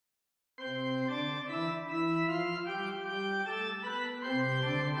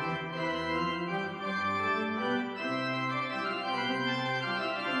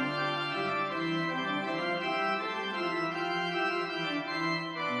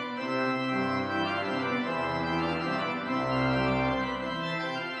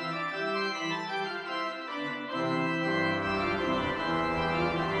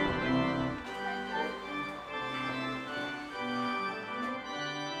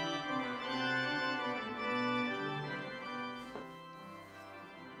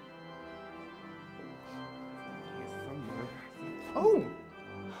Oh,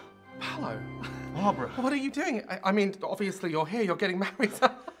 hello. Barbara. What are you doing? I mean, obviously you're here, you're getting married.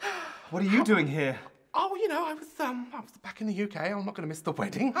 What are you doing here? Oh, you know, I was back in the UK. I'm not going to miss the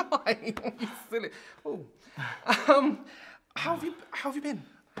wedding, am I? You silly. Oh. How have you been?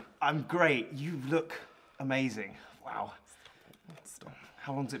 I'm great. You look amazing. Wow. Stop.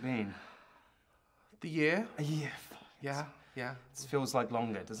 How long's it been? The year? A year. Yeah. It feels like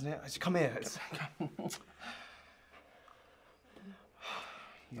longer, doesn't it? Come here.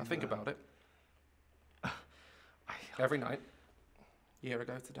 I think about it. Every night. A year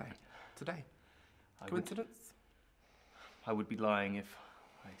ago today. Coincidence? I would be lying if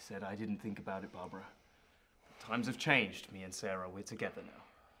I said I didn't think about it, Barbara. Times have changed. Me and Sarah, we're together now.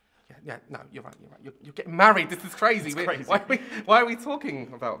 Yeah, no, you're right. You're getting married. This is crazy. It's crazy. Why are we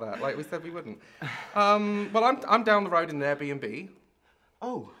talking about that? Like we said we wouldn't. Well, I'm down the road in an Airbnb.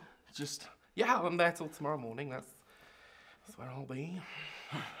 Oh, just... Yeah, I'm there till tomorrow morning. That's where I'll be.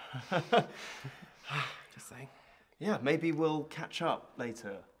 Just saying. Yeah, maybe we'll catch up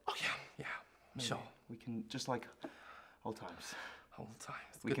later. Oh, yeah, Maybe. sure. We can, just like old times. Old times,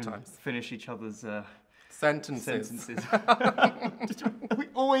 We good can times. finish each other's Sentences. We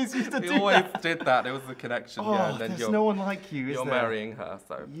always used to do We always that. did that. There was a connection, Oh, yeah. And then there's you're no one like you, is you're there? marrying her,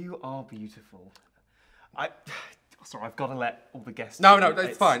 so. You are beautiful. Sorry, I've got to let all the guests No, know.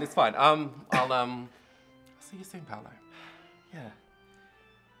 it's fine. I'll see you soon, Paolo. Yeah.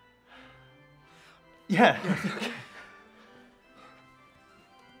 Yeah.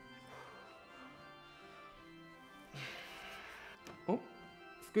 Oh,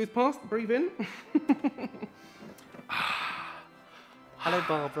 squeeze past, breathe in. Hello,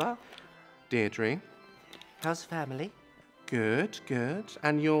 Barbara. Deirdre. How's family? Good.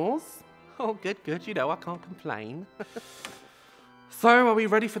 And yours? Oh, good. You know, I can't complain. So, are we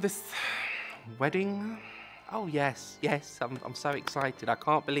ready for this wedding? Oh, yes. I'm so excited. I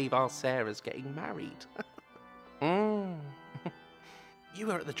can't believe our Sarah's getting married. You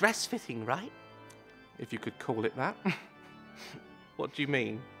were at the dress fitting, right? If you could call it that. What do you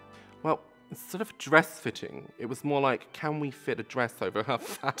mean? Well, instead of dress fitting, it was more like, can we fit a dress over her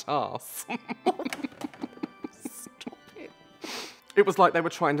fat ass? Stop it. It was like they were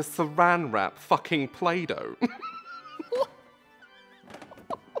trying to saran wrap fucking Play-Doh.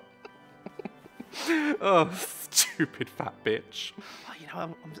 Oh, stupid fat bitch. Oh, you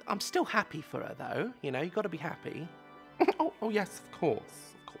know, I'm still happy for her, though. You know, you've got to be happy. Oh, yes, of course.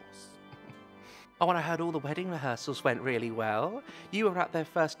 Oh, and I heard all the wedding rehearsals went really well. You were at their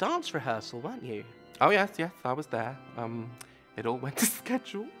first dance rehearsal, weren't you? Oh, yes, I was there. It all went to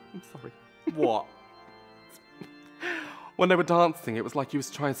schedule. I'm sorry. What? When they were dancing, it was like he was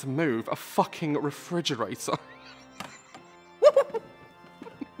trying to move a fucking refrigerator.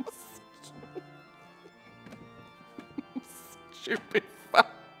 Stupid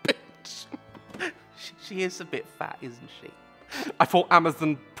fat bitch. She is a bit fat, isn't she? I thought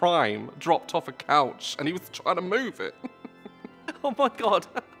Amazon Prime dropped off a couch and he was trying to move it. Oh my God.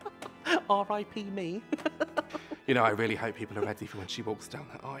 R.I.P. me. You know, I really hope people are ready for when she walks down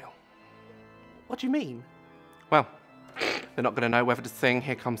that aisle. What do you mean? Well, they're not going to know whether to sing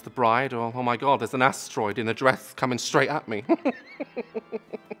Here Comes the Bride or, oh my God, there's an asteroid in a dress coming straight at me.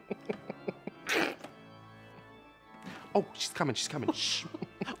 Oh, she's coming. Shh.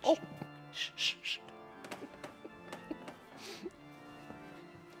 Oh, shh.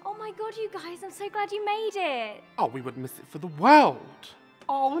 Oh my God, you guys, I'm so glad you made it. Oh, we would miss it for the world.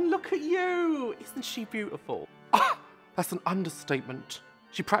 Oh, and look at you. Isn't she beautiful? Ah, that's an understatement.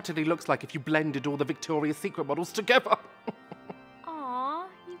 She practically looks like if you blended all the Victoria's Secret models together. Aw,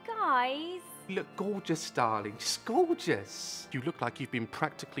 you guys. You look gorgeous, darling. Just gorgeous. You look like you've been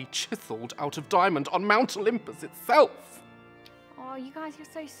practically chiseled out of diamond on Mount Olympus itself. Oh, you guys, you're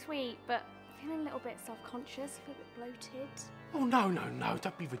so sweet, but I'm feeling a little bit self-conscious, I feel a bit bloated. Oh, no.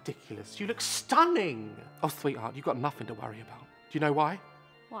 Don't be ridiculous. You look stunning. Oh, sweetheart, you've got nothing to worry about. Do you know why?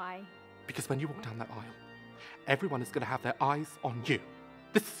 Why? Because when you walk down that aisle, everyone is going to have their eyes on you.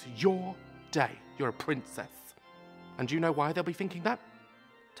 This is your day. You're a princess. And do you know why they'll be thinking that?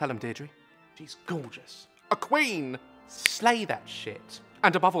 Tell them, Deirdre. She's gorgeous. A queen. Slay that shit.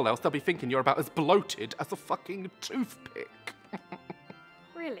 And above all else, they'll be thinking you're about as bloated as a fucking toothpick.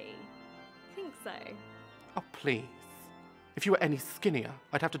 Really? Think so? Oh, please. If you were any skinnier,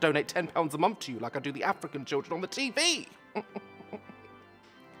 I'd have to donate £10 a month to you like I do the African children on the TV.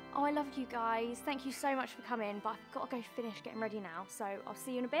 Oh, I love you guys. Thank you so much for coming, but I've got to go finish getting ready now, so I'll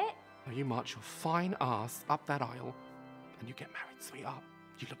see you in a bit. Now you march your fine ass up that aisle and you get married, sweetheart.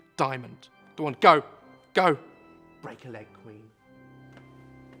 You look diamond. Go on, go. Break a leg, queen.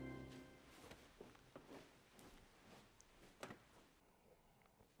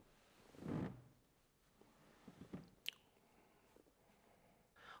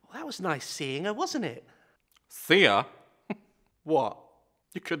 That was nice seeing her, wasn't it? See her? What?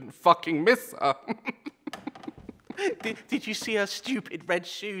 You couldn't fucking miss her. Did you see her stupid red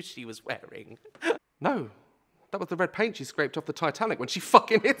shoes she was wearing? No, that was the red paint she scraped off the Titanic when she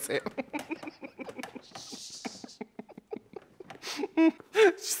fucking hit it.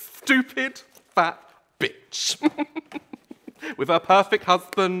 Stupid, fat bitch. With her perfect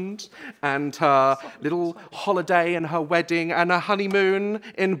husband and her little holiday and her wedding and her honeymoon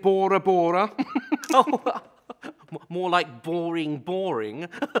in Bora Bora. Oh, more like boring.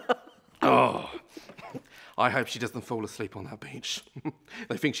 Oh, I hope she doesn't fall asleep on that beach.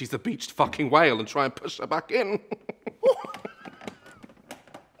 They think she's a beached fucking whale and try and push her back in.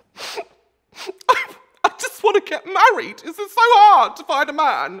 I just want to get married. Is it so hard to find a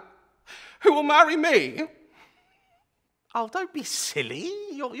man who will marry me? Oh, don't be silly.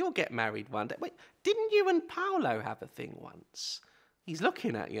 You'll get married one day. Wait, didn't you and Paolo have a thing once? He's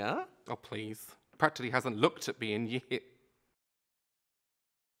looking at you. Oh, please. Practically hasn't looked at me in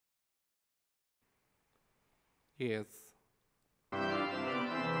years.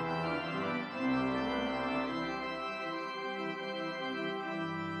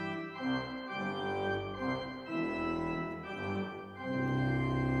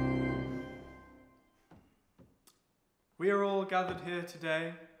 We are all gathered here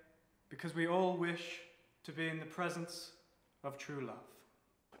today because we all wish to be in the presence of true love.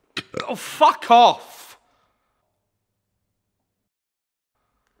 Oh, fuck off!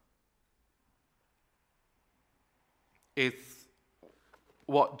 Is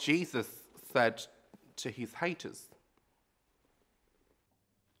what Jesus said to his haters.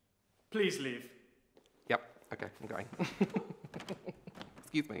 Please leave. Yep, okay, I'm going.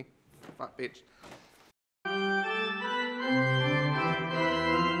 Excuse me, fat bitch.